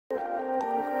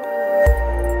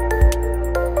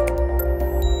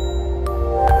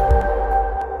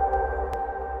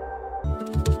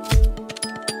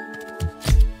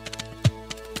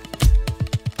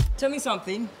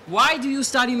something. Why do you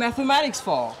study mathematics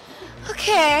for?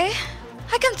 Okay,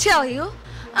 I can tell you.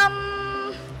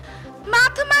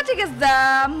 Mathematics is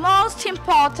the most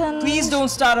important. Please don't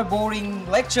start a boring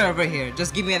lecture over here.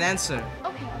 Just give me an answer.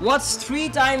 Okay. What's 3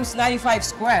 times 95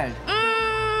 squared?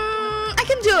 I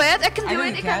can do it. I can do I know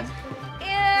it. you can.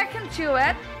 Yeah, I can do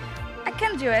it. I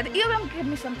can do it. You don't give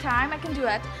me some time. I can do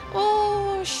it.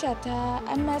 Oh, shut up.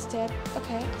 I messed it.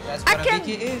 Okay. That's what a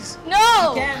wiki is.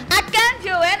 No, You can. I can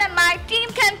do it, and my team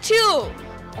can too.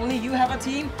 Only you have a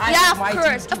team? I Yeah, have of my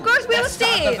course. team too. Of course, we will Let's see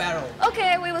start the it. battle.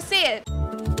 Okay, we will see it.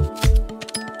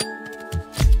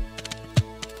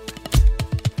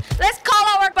 Let's call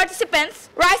our participants: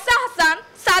 Raisa Hassan,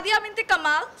 Sadia Binti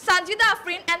Kamal, Sanjida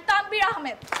Afrin, and Tanbir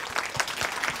Ahmed.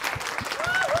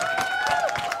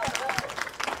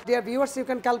 Dear viewers, you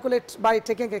can calculate by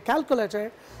taking a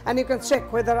calculator, and you can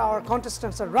check whether our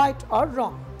contestants are right or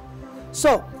wrong.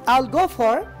 So I'll go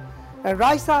for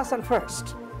Raisa Hassan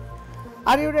first.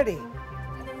 Are you ready?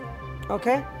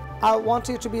 Okay. I want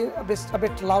you to be a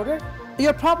bit louder.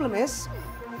 Your problem is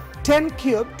 10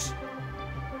 cubed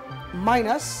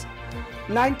minus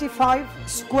 95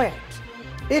 squared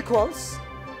equals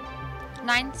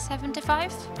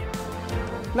 975.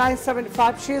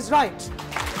 975. She is right.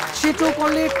 She took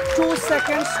only 2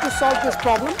 seconds to solve this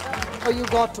problem. So you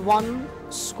got 1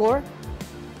 score.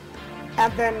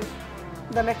 And then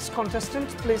the next contestant,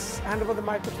 please hand over the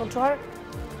microphone to her.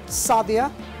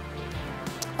 Sadia,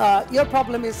 your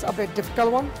problem is a bit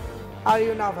difficult one. Are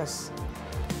you nervous?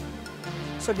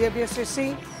 So dear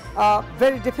BSCC,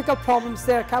 very difficult problems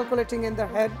they are calculating in their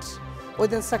head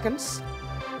within seconds.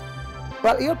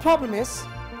 Well, your problem is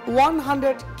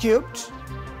 100 cubed.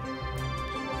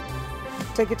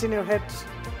 Take it in your head,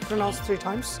 pronounce 3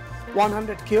 times.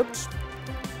 100 cubed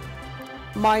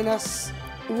minus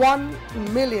 1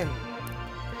 million,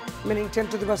 meaning 10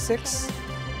 to the power 6.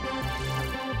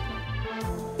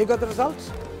 You got the result?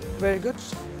 Very good.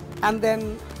 And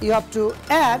then you have to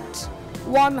add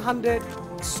 100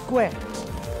 squared.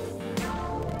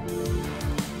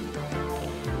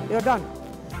 You're done.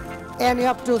 And you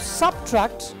have to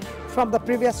subtract from the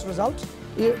previous result.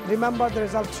 You remember the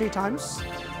result 3 times.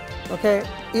 Okay,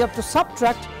 you have to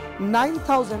subtract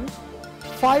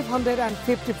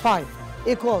 9,555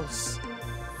 equals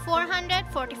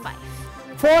 445.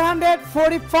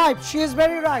 445. She is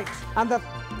very right. And the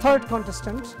third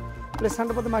contestant, please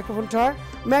hand over the microphone to her.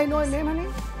 May I know your name, honey?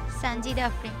 Sanjida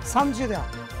Afrin. Sanjida.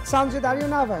 Sanjida, are you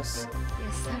nervous?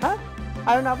 Yes, sir. Huh?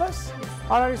 Are you nervous?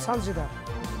 Or are you Sanjida?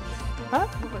 Huh?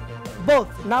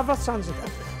 Both. Nervous Sanjida.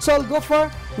 So I'll go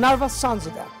for nervous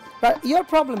Sanjida. But your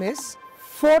problem is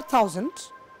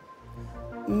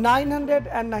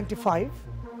 4,995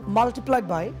 multiplied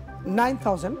by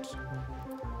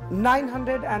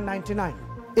 9,999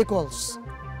 equals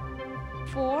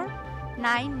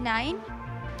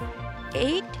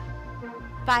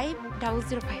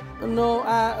 4998505. No,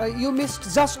 you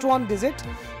missed just 1 digit.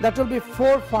 That will be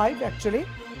 45 actually,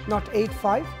 not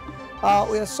 85.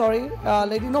 We are sorry,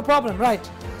 lady. No problem, right?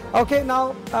 Okay,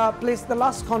 now please the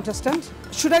last contestant.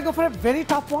 Should I go for a very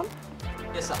tough one?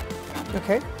 Yes, sir.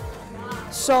 Okay.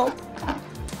 So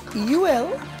you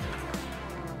will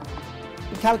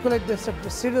calculate this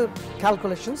serial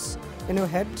calculations in your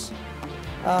head.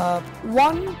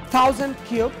 1,000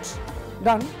 cubed,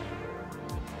 done,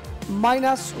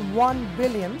 minus 1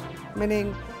 billion,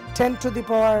 meaning 10 to the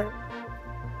power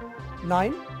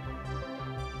 9.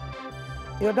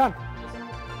 You're done.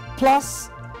 Plus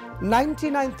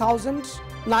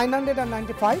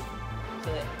 99,995.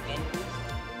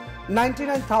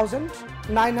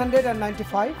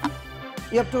 99,995.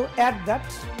 You have to add that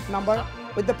number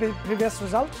with the previous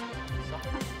result.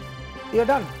 You're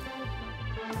done.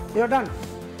 You're done.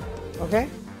 Okay.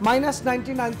 Minus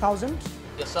 99,000.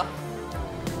 Yes, sir.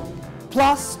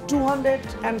 Plus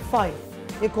 205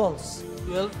 equals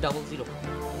 1200.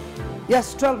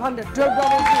 yes, 1200.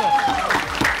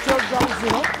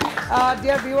 1200.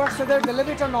 Dear viewers, whether you believe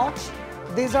it or not,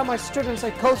 these are my students.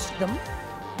 I coached them.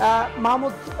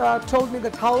 Mahmoud told me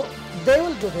that how they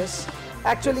will do this.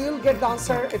 Actually, you'll get the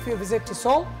answer if you visit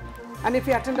TESOL and if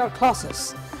you attend our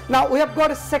classes. Now, we have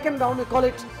got a second round. We call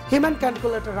it human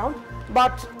calculator round.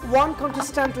 But one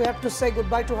contestant, we have to say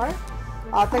goodbye to her.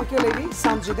 Thank you, lady,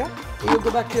 Sanjida. You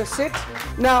go back to your seat.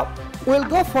 Now, we'll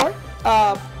go for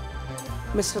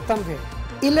Mr. Tanvir.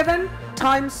 11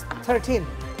 times 13.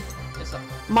 Yes, sir.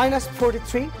 Minus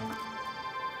 43.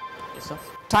 Yes, sir.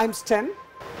 Times 10.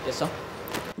 Yes, sir.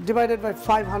 Divided by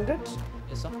 500.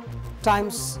 Yes, sir.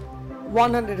 Times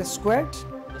 100 squared.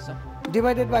 Yes, sir.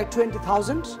 Divided by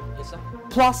 20,000. Yes, sir.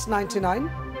 Plus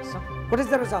 99. Yes, sir. What is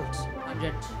the result?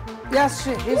 100. Yes,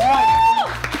 he's right.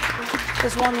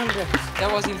 It's 100.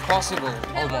 That was impossible,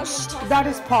 almost. That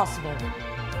is possible.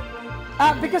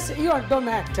 Because don't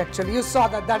act actually. You saw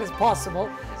that is possible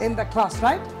in the class,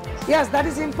 right? Yes, that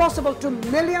is impossible to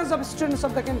millions of students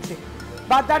of the country.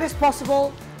 But that is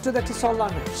possible to the TESOL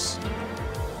learners.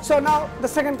 So now the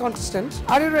second contestant.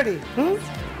 Are you ready?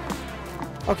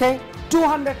 Okay.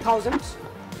 200,000.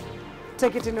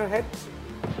 Take it in your head.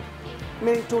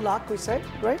 Meaning 2 lakh, we said,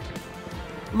 right?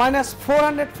 Minus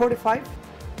 445.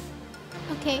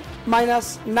 Okay.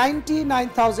 Minus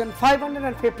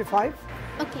 99,555.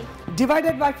 Okay.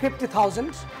 Divided by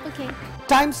 50,000. Okay.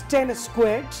 Times 10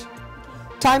 squared.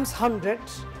 Times 100.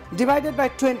 Divided by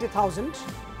 20,000.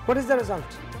 What is the result?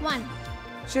 1.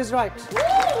 She's right.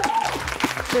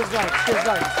 She's right. She's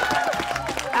right.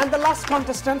 And the last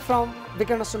contestant from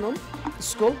Vikanasunum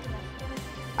school.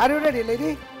 Are you ready,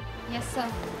 lady? Yes, sir.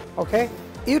 Okay.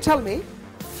 You tell me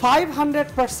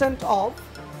 500% of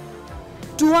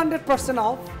 200%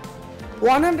 of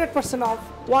 100% of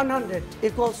 100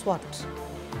 equals what?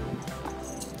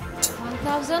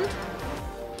 1,000.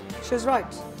 She's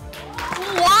right.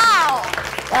 Wow!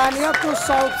 And you have to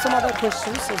solve some other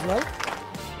questions as well.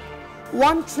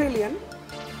 1 trillion,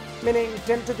 meaning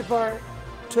 10 to the power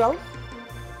 12,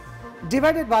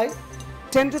 divided by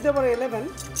 10 to the power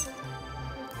 11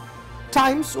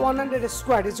 times 100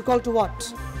 squared is equal to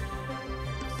what?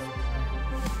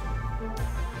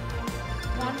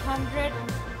 100.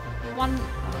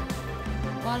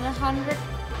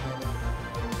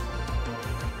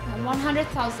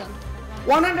 100,000.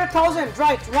 100,000,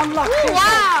 right? 1 lakh.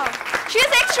 Wow! She's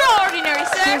extraordinary,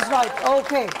 sir. She's right.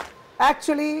 Okay.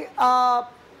 Actually,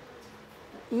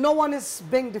 no one is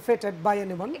being defeated by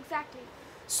anyone. Exactly.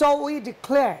 So we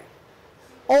declare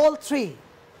all 3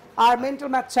 are mental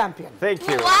math champion. Thank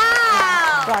you.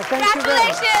 Wow! Right, thank you very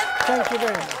much. Congratulations! Thank you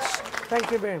very much.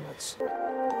 Thank you very much.